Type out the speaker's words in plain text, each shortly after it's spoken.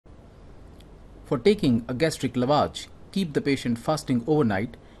For taking a gastric lavage, keep the patient fasting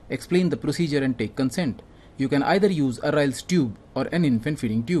overnight, explain the procedure and take consent. You can either use a Ryle's tube or an infant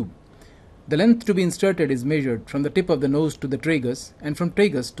feeding tube. The length to be inserted is measured from the tip of the nose to the tragus and from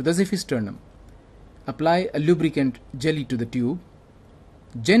tragus to the xiphisternum. Apply a lubricant jelly to the tube.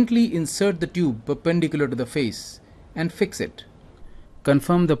 Gently insert the tube perpendicular to the face and fix it.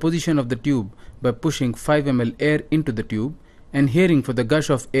 Confirm the position of the tube by pushing 5 ml air into the tube and hearing for the gush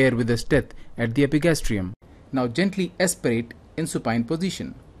of air with a steth at the epigastrium. Now gently aspirate in supine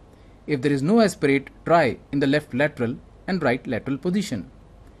position. If there is no aspirate, try in the left lateral and right lateral position.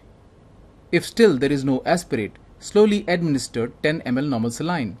 If still there is no aspirate, slowly administer 10 ml normal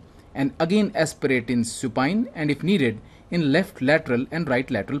saline and again aspirate in supine and if needed in left lateral and right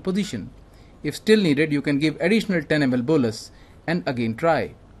lateral position. If still needed, you can give additional 10 ml bolus and again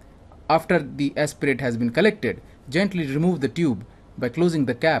try. After the aspirate has been collected, gently remove the tube by closing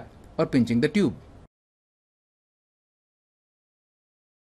the cap or pinching the tube.